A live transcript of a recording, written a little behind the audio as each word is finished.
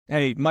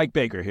Hey, Mike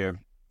Baker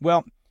here.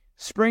 Well,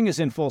 spring is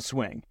in full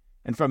swing,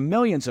 and for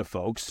millions of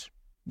folks,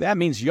 that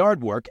means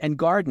yard work and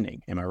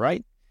gardening, am I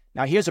right?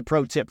 Now here's a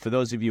pro tip for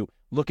those of you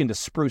looking to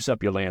spruce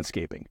up your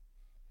landscaping.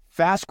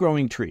 Fast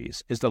Growing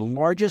Trees is the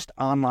largest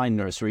online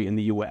nursery in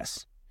the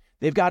U.S.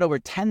 They've got over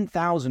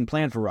 10,000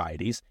 plant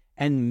varieties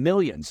and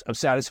millions of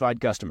satisfied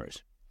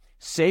customers.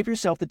 Save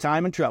yourself the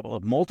time and trouble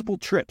of multiple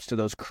trips to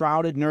those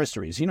crowded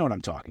nurseries. You know what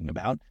I'm talking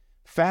about.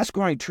 Fast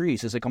Growing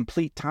Trees is a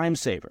complete time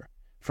saver.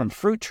 From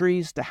fruit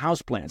trees to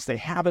houseplants, they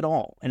have it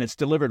all, and it's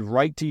delivered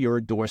right to your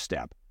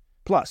doorstep.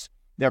 Plus,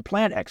 their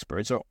plant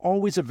experts are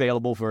always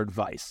available for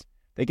advice.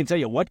 They can tell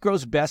you what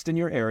grows best in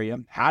your area,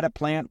 how to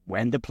plant,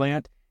 when to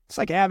plant. It's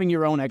like having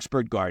your own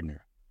expert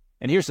gardener.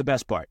 And here's the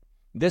best part.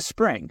 This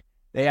spring,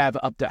 they have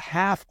up to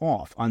half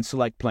off on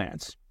select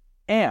plants.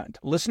 And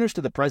listeners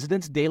to the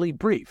President's Daily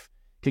Brief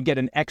can get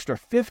an extra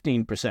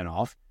 15%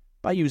 off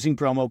by using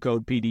promo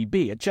code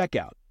PDB at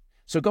checkout.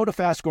 So go to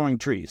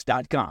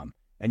fastgrowingtrees.com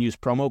and use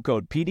promo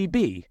code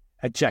PDB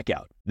at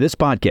checkout. This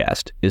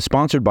podcast is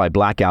sponsored by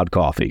Blackout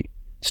Coffee.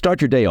 Start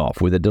your day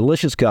off with a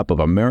delicious cup of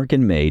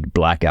American-made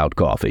Blackout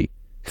Coffee.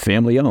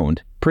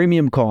 Family-owned,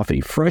 premium coffee,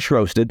 fresh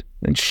roasted,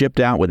 and shipped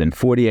out within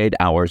 48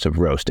 hours of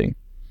roasting.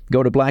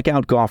 Go to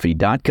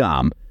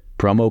blackoutcoffee.com,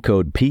 promo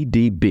code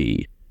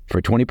PDB,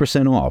 for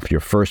 20% off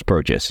your first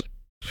purchase.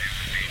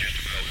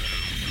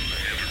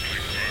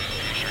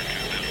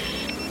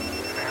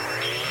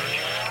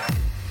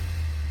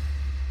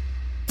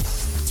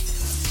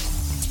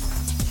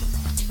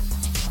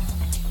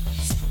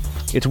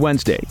 It's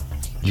Wednesday,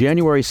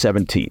 January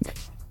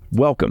 17th.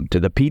 Welcome to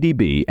the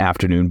PDB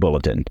Afternoon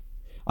Bulletin.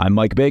 I'm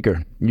Mike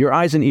Baker, your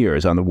eyes and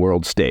ears on the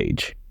world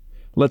stage.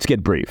 Let's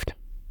get briefed.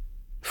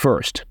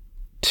 First,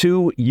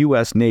 2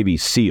 U.S. Navy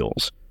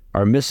SEALs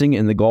are missing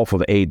in the Gulf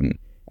of Aden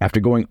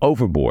after going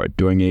overboard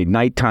during a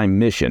nighttime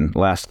mission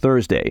last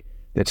Thursday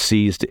that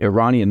seized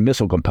Iranian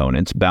missile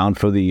components bound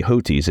for the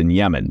Houthis in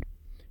Yemen.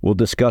 We'll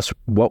discuss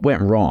what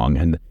went wrong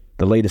and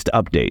the latest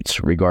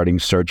updates regarding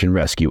search and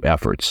rescue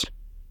efforts.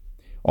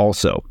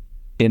 Also,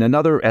 in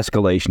another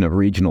escalation of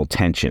regional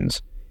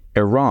tensions,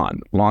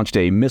 Iran launched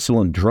a missile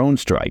and drone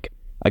strike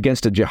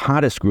against a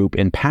jihadist group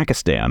in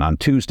Pakistan on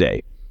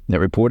Tuesday that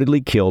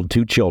reportedly killed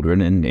 2 children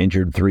and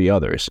injured 3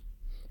 others.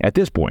 At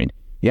this point,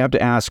 you have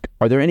to ask,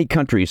 are there any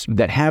countries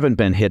that haven't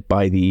been hit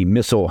by the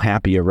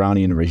missile-happy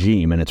Iranian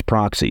regime and its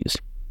proxies?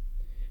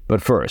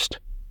 But first,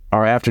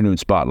 our afternoon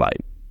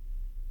spotlight.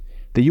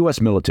 The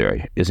U.S.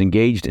 military is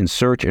engaged in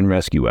search and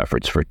rescue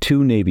efforts for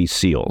 2 Navy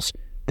SEALs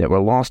that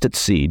were lost at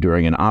sea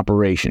during an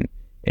operation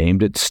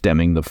aimed at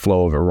stemming the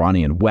flow of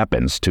Iranian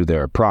weapons to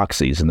their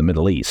proxies in the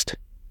Middle East.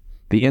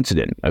 The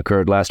incident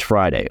occurred last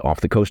Friday off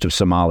the coast of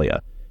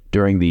Somalia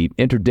during the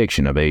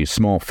interdiction of a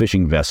small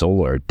fishing vessel,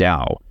 or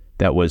dhow,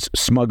 that was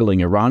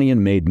smuggling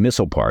Iranian-made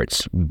missile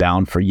parts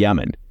bound for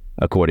Yemen,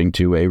 according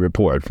to a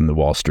report from the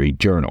Wall Street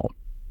Journal.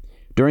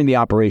 During the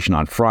operation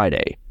on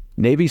Friday,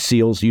 Navy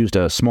SEALs used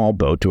a small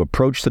boat to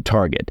approach the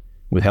target,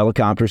 with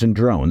helicopters and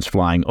drones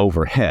flying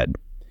overhead.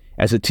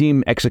 As the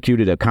team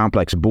executed a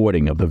complex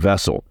boarding of the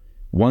vessel,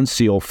 1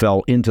 SEAL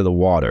fell into the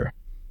water.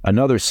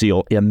 Another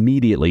SEAL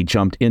immediately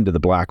jumped into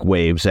the black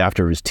waves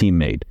after his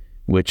teammate,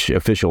 which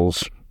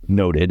officials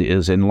noted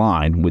is in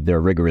line with their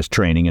rigorous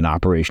training and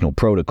operational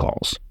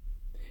protocols.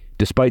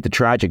 Despite the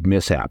tragic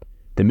mishap,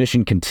 the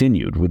mission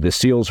continued, with the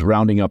SEALs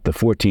rounding up the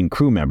 14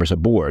 crew members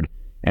aboard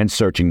and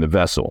searching the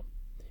vessel.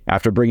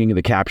 After bringing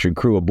the captured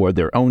crew aboard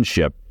their own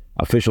ship,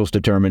 officials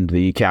determined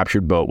the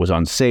captured boat was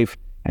unsafe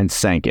and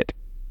sank it.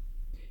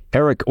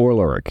 Eric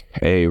Orlerick,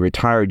 a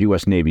retired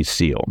U.S. Navy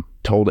SEAL,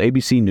 told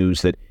ABC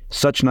News that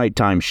such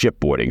nighttime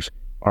shipboardings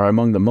are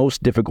among the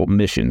most difficult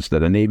missions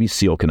that a Navy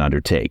SEAL can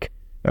undertake,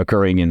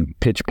 occurring in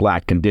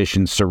pitch-black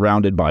conditions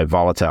surrounded by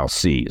volatile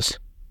seas.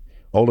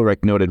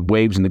 Orlerick noted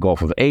waves in the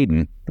Gulf of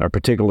Aden are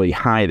particularly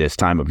high this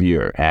time of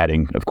year,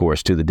 adding, of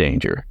course, to the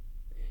danger.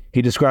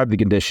 He described the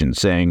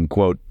conditions, saying,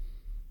 quote,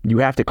 "You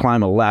have to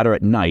climb a ladder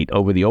at night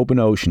over the open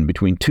ocean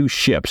between 2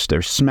 ships.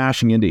 They're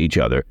smashing into each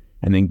other,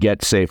 and then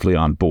get safely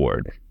on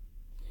board."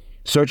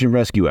 Search and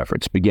rescue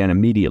efforts began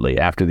immediately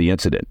after the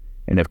incident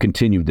and have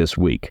continued this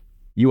week.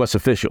 U.S.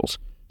 officials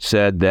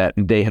said that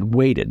they had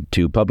waited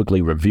to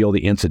publicly reveal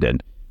the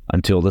incident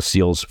until the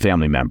SEALs'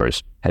 family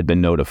members had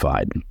been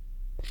notified.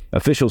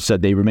 Officials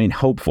said they remain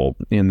hopeful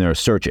in their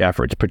search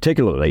efforts,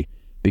 particularly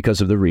because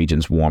of the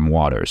region's warm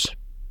waters.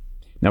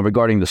 Now,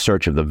 regarding the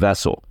search of the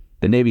vessel,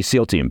 the Navy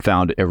SEAL team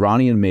found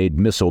Iranian-made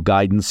missile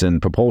guidance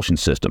and propulsion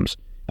systems,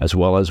 as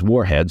well as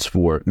warheads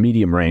for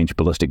medium-range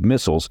ballistic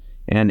missiles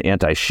and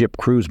anti-ship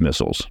cruise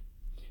missiles.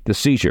 The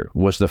seizure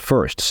was the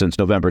first since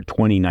November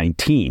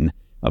 2019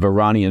 of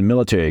Iranian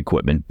military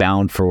equipment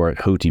bound for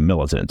Houthi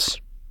militants.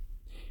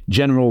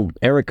 General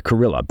Eric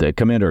Kurilla, the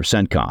commander of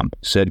CENTCOM,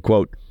 said,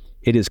 quote,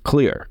 "It is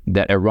clear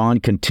that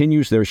Iran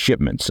continues their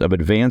shipments of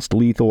advanced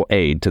lethal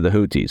aid to the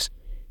Houthis.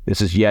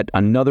 This is yet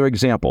another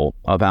example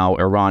of how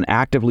Iran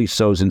actively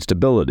sows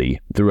instability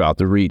throughout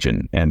the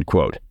region," end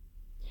quote.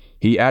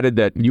 He added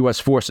that U.S.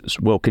 forces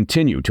will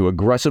continue to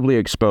aggressively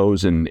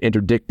expose and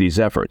interdict these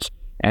efforts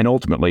and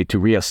ultimately to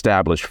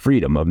reestablish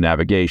freedom of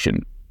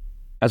navigation.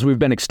 As we've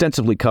been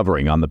extensively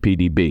covering on the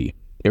PDB,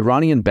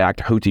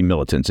 Iranian-backed Houthi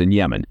militants in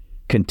Yemen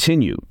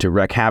continue to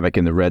wreak havoc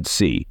in the Red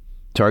Sea,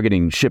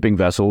 targeting shipping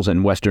vessels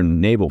and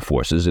Western naval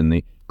forces in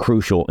the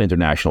crucial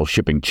international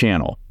shipping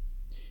channel.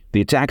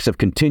 The attacks have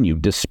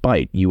continued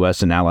despite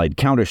U.S. and allied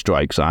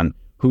counterstrikes on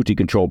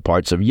Houthi-controlled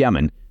parts of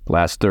Yemen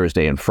last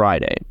Thursday and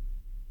Friday.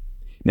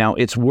 Now,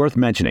 it's worth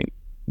mentioning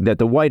that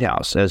the White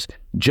House has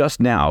just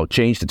now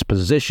changed its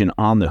position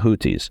on the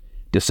Houthis,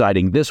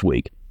 deciding this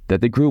week that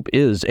the group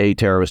is a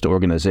terrorist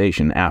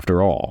organization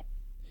after all.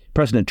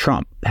 President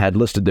Trump had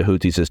listed the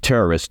Houthis as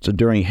terrorists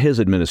during his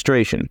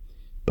administration,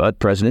 but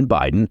President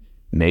Biden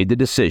made the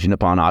decision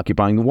upon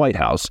occupying the White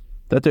House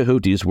that the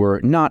Houthis were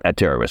not a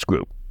terrorist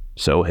group,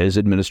 so his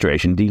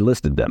administration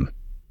delisted them.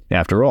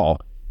 After all,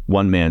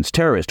 one man's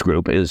terrorist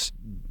group is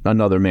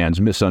another man's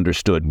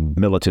misunderstood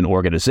militant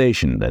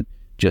organization that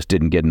just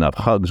didn't get enough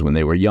hugs when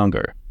they were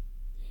younger.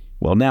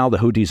 Well, now the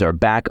Houthis are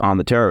back on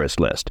the terrorist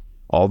list,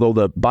 although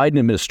the Biden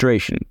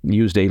administration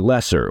used a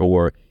lesser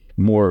or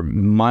more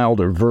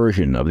milder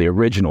version of the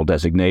original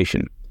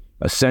designation,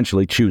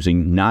 essentially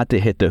choosing not to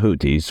hit the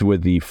Houthis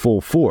with the full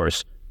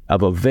force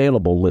of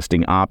available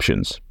listing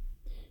options.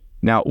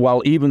 Now,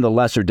 while even the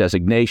lesser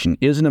designation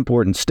is an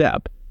important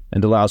step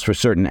and allows for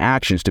certain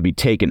actions to be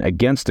taken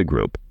against the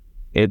group,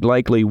 it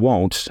likely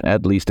won't,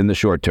 at least in the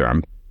short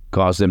term,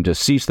 cause them to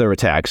cease their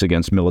attacks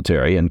against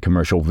military and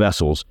commercial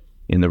vessels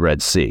in the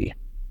Red Sea.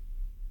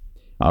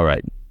 All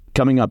right,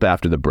 coming up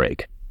after the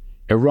break,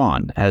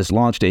 Iran has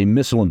launched a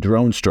missile and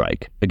drone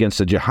strike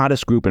against a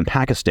jihadist group in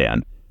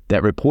Pakistan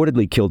that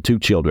reportedly killed 2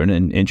 children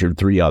and injured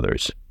 3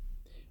 others.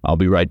 I'll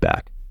be right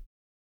back.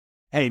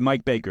 Hey,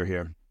 Mike Baker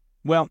here.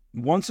 Well,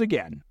 once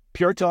again,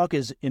 Pure Talk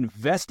is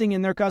investing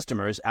in their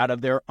customers out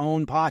of their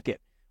own pocket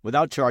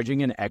without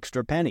charging an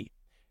extra penny.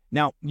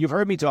 Now, you've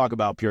heard me talk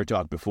about Pure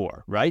Talk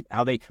before, right?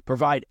 How they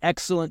provide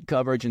excellent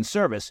coverage and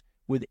service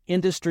with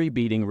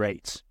industry-beating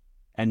rates.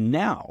 And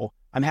now,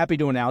 I'm happy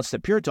to announce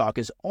that Pure Talk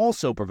is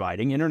also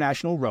providing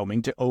international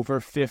roaming to over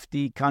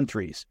 50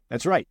 countries.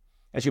 That's right.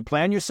 As you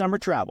plan your summer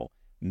travel,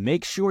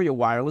 make sure your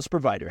wireless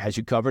provider has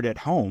you covered at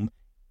home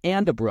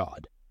and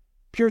abroad.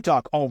 Pure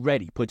Talk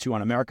already puts you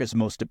on America's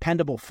most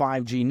dependable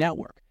 5G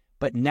network,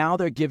 but now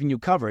they're giving you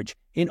coverage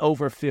in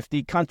over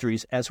 50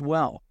 countries as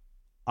well.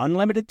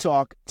 Unlimited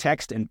talk,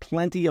 text, and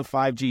plenty of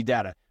 5G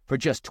data for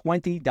just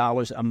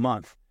 $20 a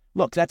month.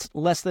 Look, that's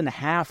less than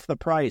half the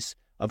price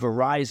of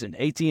Verizon,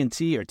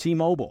 AT&T, or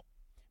T-Mobile.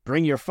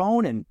 Bring your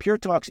phone, and Pure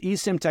Talk's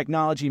eSIM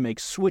technology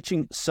makes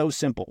switching so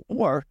simple.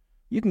 Or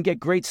you can get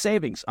great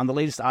savings on the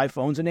latest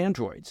iPhones and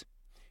Androids.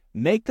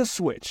 Make the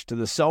switch to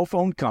the cell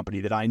phone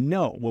company that I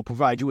know will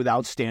provide you with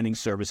outstanding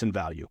service and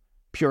value,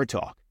 Pure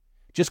Talk.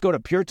 Just go to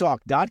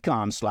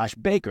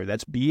puretalk.com/Baker,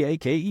 that's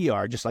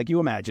B-A-K-E-R, just like you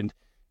imagined,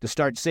 to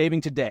start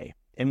saving today.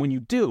 And when you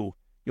do,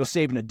 you'll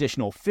save an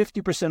additional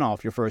 50%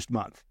 off your first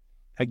month.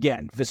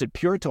 Again, visit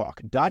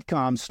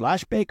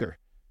puretalk.com/Baker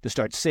to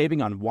start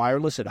saving on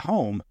wireless at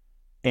home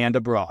and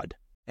abroad.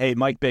 Hey,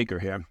 Mike Baker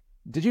here.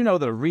 Did you know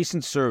that a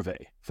recent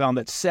survey found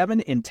that 7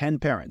 in 10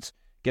 parents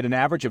get an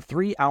average of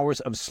 3 hours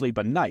of sleep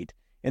a night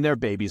in their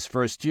baby's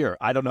first year?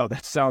 I don't know,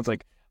 that sounds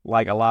like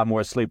a lot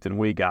more sleep than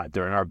we got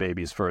during our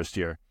baby's first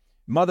year.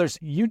 Mothers,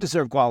 you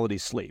deserve quality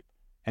sleep.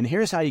 And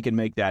here's how you can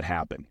make that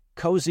happen.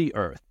 Cozy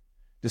Earth.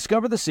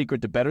 Discover the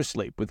secret to better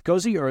sleep with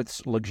Cozy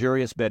Earth's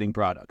luxurious bedding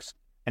products.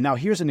 And now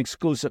here's an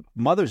exclusive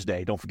Mother's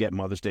Day. Don't forget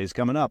Mother's Day is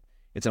coming up.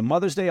 It's a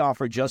Mother's Day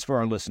offer just for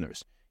our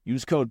listeners.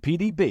 Use code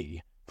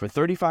PDB for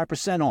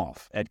 35%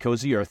 off at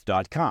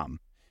CozyEarth.com.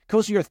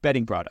 Cozy Earth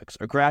bedding products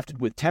are crafted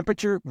with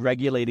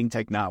temperature-regulating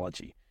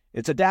technology.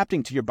 It's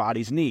adapting to your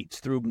body's needs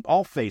through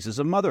all phases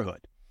of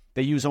motherhood.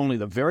 They use only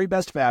the very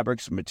best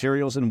fabrics,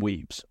 materials, and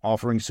weaves,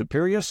 offering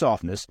superior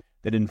softness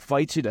that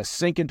invites you to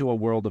sink into a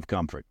world of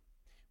comfort.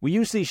 We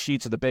use these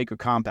sheets of the Baker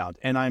compound,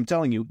 and I'm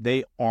telling you,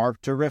 they are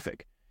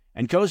terrific.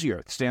 And Cozy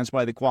Earth stands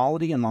by the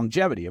quality and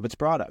longevity of its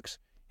products.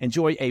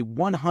 Enjoy a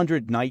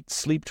 100-night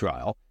sleep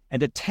trial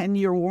and a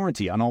 10-year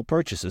warranty on all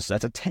purchases.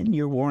 That's a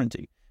 10-year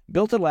warranty.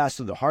 Built to last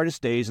through the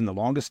hardest days and the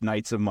longest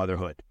nights of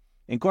motherhood.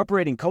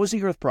 Incorporating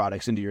Cozy Earth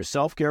products into your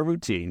self-care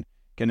routine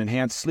can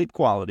enhance sleep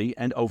quality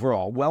and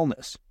overall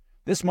wellness.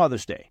 This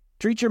Mother's Day,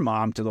 treat your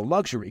mom to the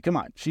luxury,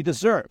 she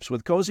deserves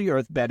with Cozy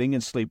Earth bedding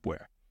and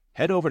sleepwear.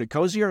 Head over to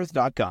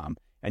CozyEarth.com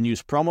and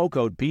use promo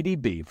code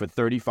PDB for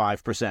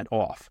 35%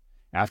 off.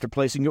 After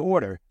placing your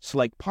order,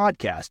 select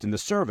Podcast in the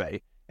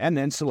survey, and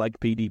then select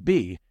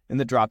PDB in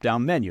the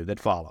drop-down menu that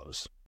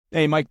follows.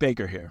 Hey, Mike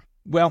Baker here.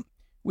 Well,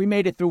 we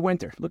made it through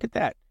winter. Look at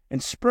that.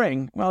 And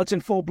spring, well, it's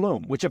in full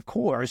bloom, which, of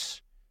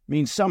course,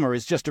 means summer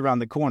is just around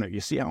the corner.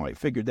 You see how I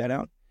figured that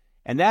out?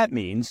 And that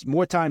means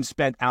more time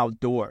spent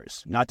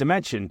outdoors. Not to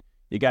mention,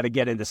 you got to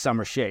get into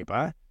summer shape,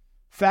 huh?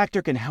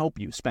 Factor can help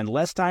you spend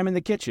less time in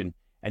the kitchen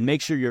and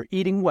make sure you're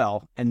eating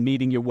well and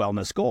meeting your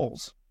wellness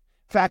goals.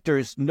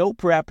 Factor's no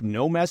prep,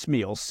 no mess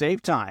meals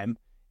save time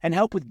and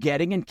help with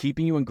getting and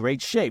keeping you in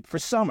great shape for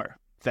summer,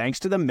 thanks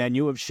to the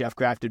menu of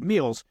chef-crafted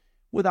meals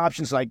with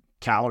options like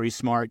Calorie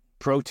Smart,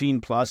 Protein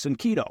Plus, and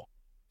Keto.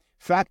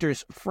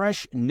 Factor's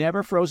fresh,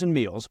 never-frozen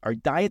meals are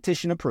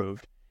dietitian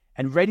approved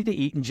and ready to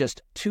eat in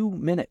just 2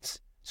 minutes.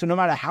 So no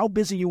matter how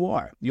busy you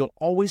are, you'll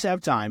always have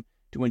time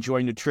to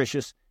enjoy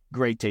nutritious,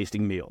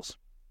 great-tasting meals.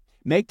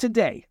 Make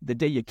today the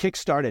day you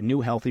kickstart a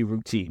new healthy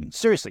routine.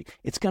 Seriously,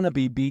 it's going to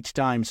be beach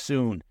time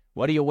soon.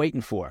 What are you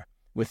waiting for?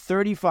 With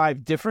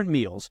 35 different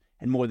meals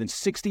and more than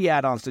 60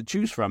 add-ons to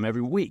choose from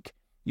every week,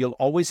 you'll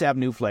always have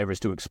new flavors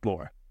to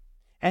explore.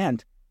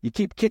 And you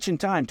keep kitchen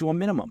time to a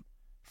minimum.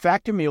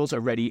 Factor meals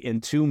are ready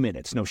in 2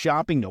 minutes. No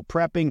shopping, no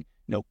prepping,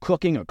 no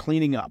cooking or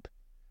cleaning up.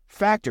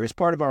 Factor is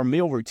part of our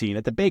meal routine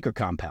at the Baker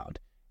compound.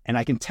 And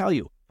I can tell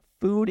you,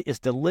 food is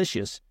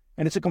delicious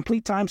and it's a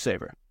complete time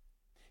saver.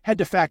 Head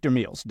to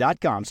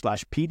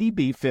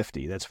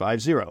factormeals.com/PDB50, that's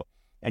 50,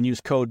 and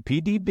use code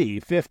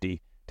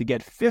PDB50 to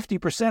get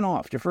 50%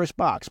 off your first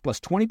box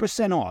plus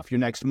 20% off your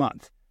next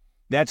month.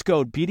 That's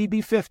code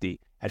PDB50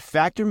 at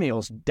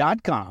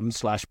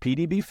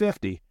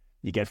factormeals.com/PDB50.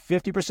 You get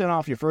 50%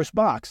 off your first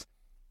box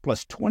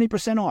plus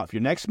 20% off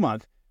your next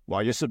month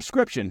while your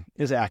subscription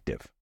is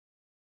active.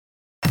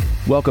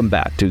 Welcome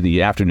back to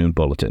the Afternoon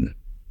Bulletin.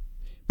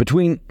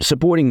 Between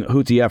supporting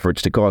Houthi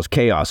efforts to cause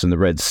chaos in the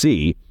Red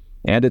Sea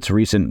and its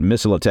recent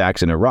missile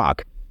attacks in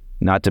Iraq,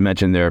 not to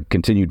mention their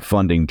continued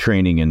funding,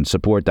 training, and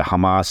support to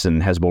Hamas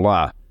and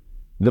Hezbollah,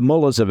 the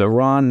mullahs of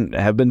Iran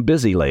have been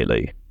busy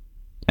lately.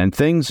 And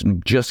things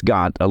just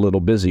got a little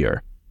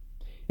busier.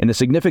 In a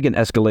significant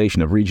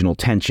escalation of regional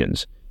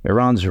tensions,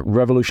 Iran's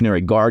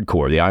Revolutionary Guard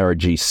Corps, the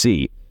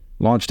IRGC,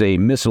 launched a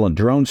missile and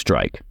drone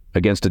strike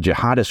against a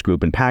jihadist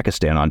group in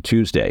Pakistan on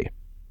Tuesday.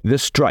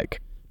 This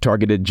strike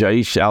targeted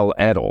Jaish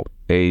al-Adl,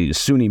 a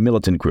Sunni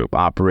militant group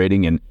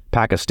operating in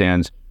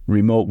Pakistan's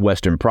remote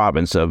western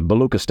province of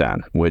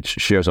Baluchistan, which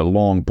shares a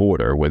long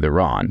border with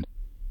Iran.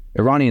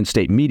 Iranian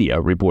state media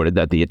reported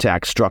that the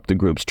attack struck the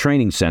group's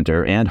training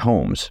center and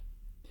homes.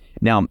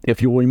 Now,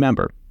 if you'll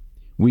remember,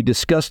 we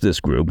discussed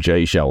this group,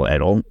 Jaish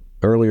al-Adl,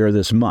 earlier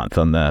this month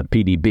on the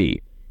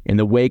PDB in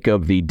the wake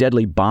of the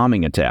deadly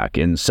bombing attack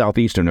in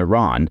southeastern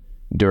Iran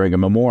during a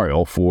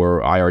memorial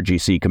for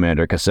IRGC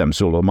Commander Qasem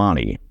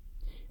Soleimani.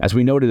 As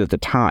we noted at the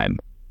time,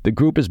 the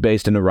group is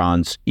based in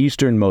Iran's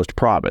easternmost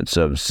province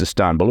of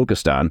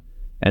Sistan-Baluchistan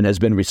and has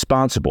been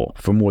responsible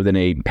for more than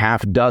a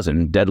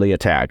half-dozen deadly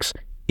attacks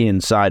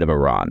inside of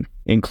Iran,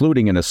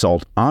 including an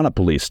assault on a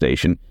police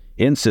station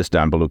in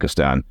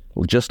Sistan-Baluchistan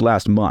just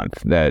last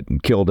month that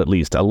killed at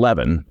least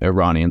 11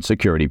 Iranian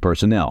security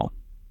personnel.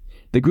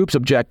 The group's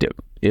objective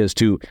is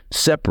to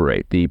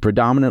separate the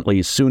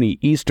predominantly Sunni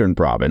eastern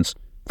province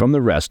from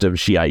the rest of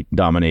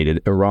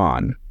Shiite-dominated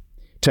Iran.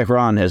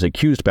 Tehran has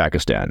accused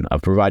Pakistan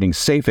of providing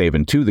safe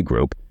haven to the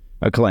group,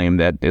 a claim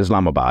that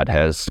Islamabad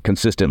has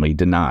consistently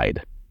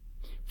denied.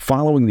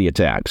 Following the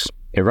attacks,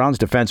 Iran's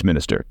defense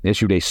minister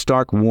issued a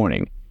stark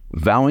warning,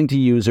 vowing to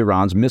use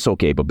Iran's missile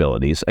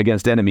capabilities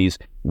against enemies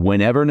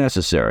whenever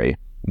necessary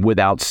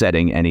without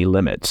setting any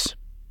limits.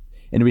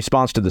 In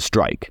response to the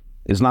strike,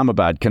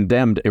 Islamabad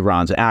condemned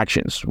Iran's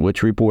actions,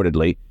 which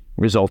reportedly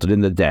resulted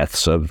in the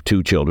deaths of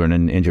 2 children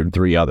and injured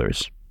 3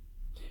 others.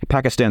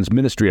 Pakistan's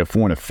Ministry of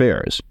Foreign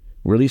Affairs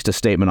released a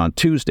statement on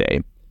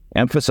Tuesday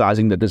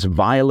emphasizing that this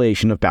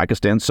violation of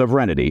Pakistan's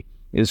sovereignty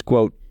is,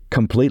 quote,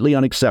 completely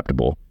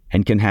unacceptable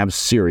and can have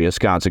serious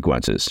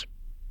consequences.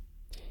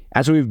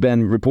 As we've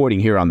been reporting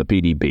here on the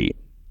PDB,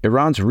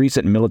 Iran's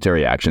recent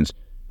military actions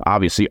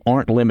obviously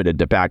aren't limited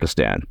to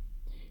Pakistan.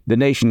 The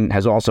nation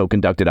has also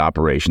conducted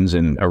operations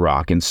in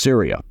Iraq and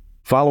Syria.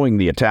 Following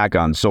the attack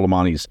on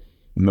Soleimani's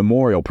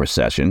memorial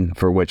procession,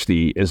 for which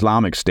the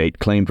Islamic State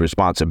claimed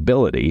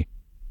responsibility,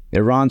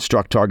 Iran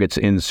struck targets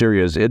in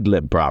Syria's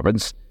Idlib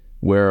province,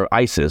 where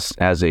ISIS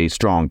has a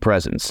strong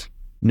presence.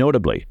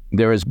 Notably,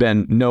 there has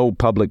been no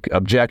public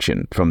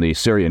objection from the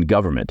Syrian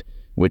government,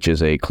 which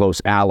is a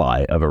close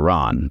ally of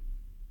Iran.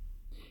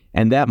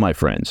 And that, my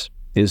friends,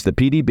 is the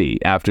PDB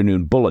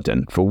Afternoon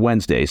Bulletin for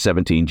Wednesday,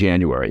 17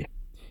 January.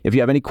 If you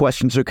have any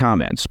questions or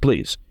comments,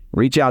 please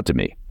reach out to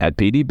me at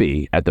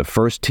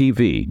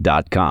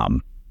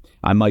pdb@thefirsttv.com.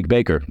 I'm Mike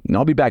Baker, and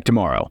I'll be back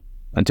tomorrow.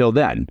 Until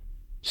then,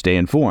 stay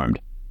informed,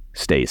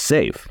 stay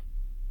safe,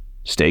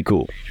 stay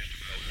cool.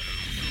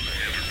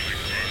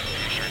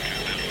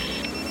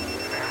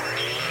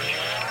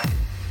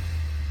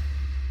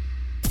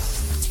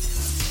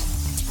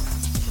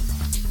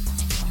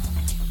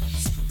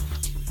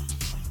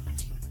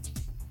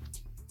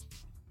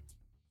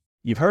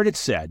 You've heard it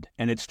said,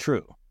 and it's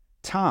true.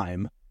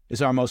 Time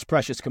is our most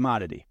precious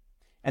commodity.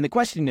 And the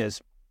question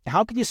is,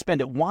 how can you spend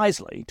it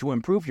wisely to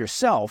improve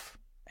yourself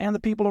and the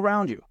people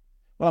around you?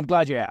 Well, I'm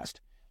glad you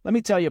asked. Let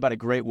me tell you about a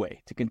great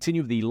way to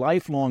continue the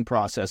lifelong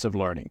process of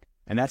learning,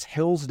 and that's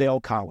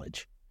Hillsdale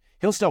College.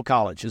 Hillsdale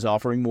College is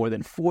offering more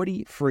than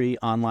 40 free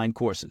online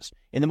courses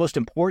in the most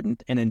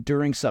important and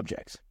enduring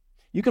subjects.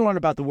 You can learn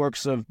about the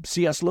works of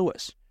C.S.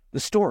 Lewis,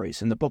 the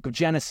stories in the book of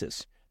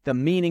Genesis, the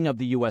meaning of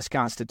the U.S.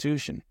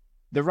 Constitution,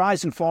 the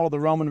rise and fall of the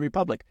Roman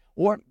Republic,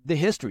 or the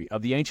history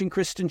of the ancient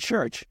Christian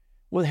church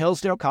with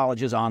Hillsdale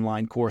College's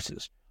online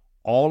courses,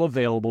 all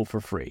available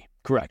for free.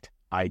 Correct,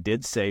 I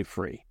did say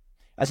free.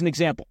 As an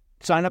example,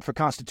 Sign up for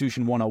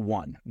Constitution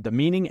 101, the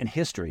meaning and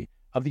history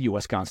of the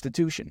U.S.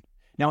 Constitution.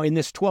 Now, in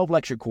this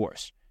 12-lecture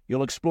course,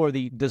 you'll explore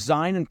the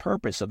design and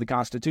purpose of the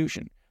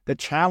Constitution, the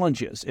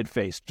challenges it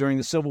faced during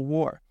the Civil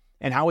War,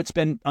 and how it's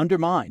been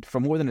undermined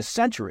for more than a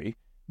century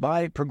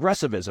by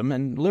progressivism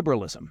and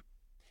liberalism.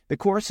 The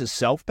course is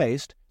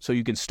self-paced, so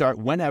you can start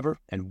whenever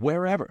and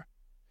wherever.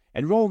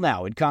 Enroll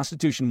now in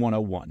Constitution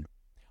 101.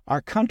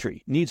 Our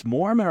country needs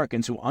more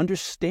Americans who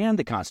understand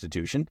the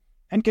Constitution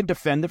and can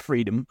defend the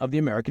freedom of the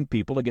American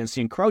people against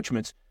the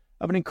encroachments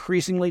of an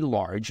increasingly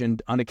large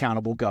and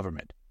unaccountable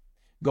government.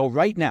 Go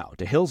right now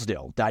to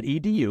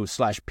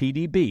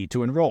hillsdale.edu/PDB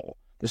to enroll.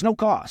 There's no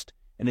cost,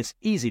 and it's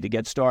easy to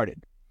get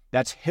started.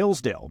 That's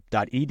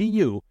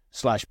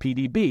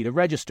hillsdale.edu/PDB to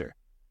register.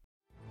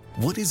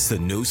 What is the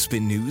No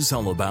Spin News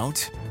all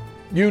about?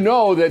 You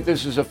know that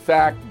this is a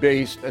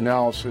fact-based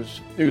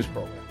analysis news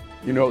program.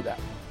 You know that.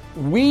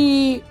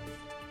 We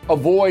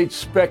avoid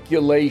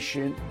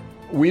speculation.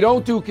 We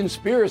don't do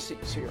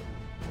conspiracies here.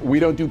 We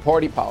don't do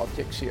party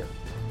politics here.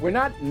 We're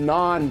not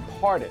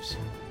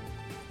nonpartisan.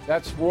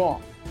 That's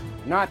wrong.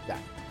 Not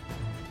that.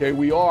 Okay,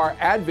 we are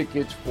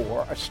advocates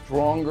for a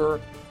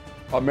stronger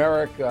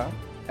America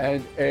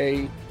and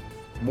a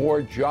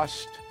more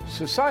just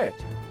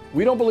society.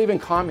 We don't believe in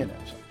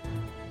communism.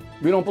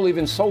 We don't believe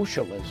in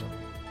socialism.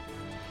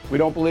 We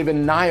don't believe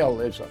in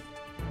nihilism.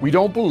 We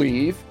don't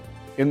believe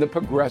in the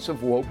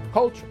progressive woke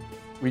culture.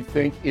 We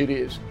think it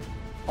is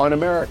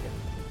un-American.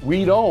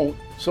 We don't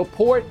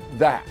support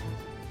that.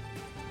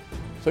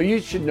 So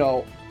you should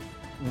know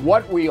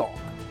what we are,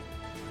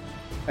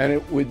 and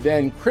it would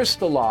then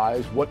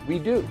crystallize what we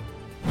do.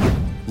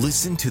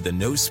 Listen to the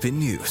No Spin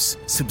News.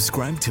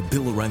 Subscribe to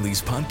Bill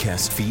O'Reilly's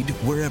podcast feed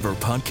wherever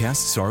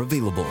podcasts are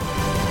available.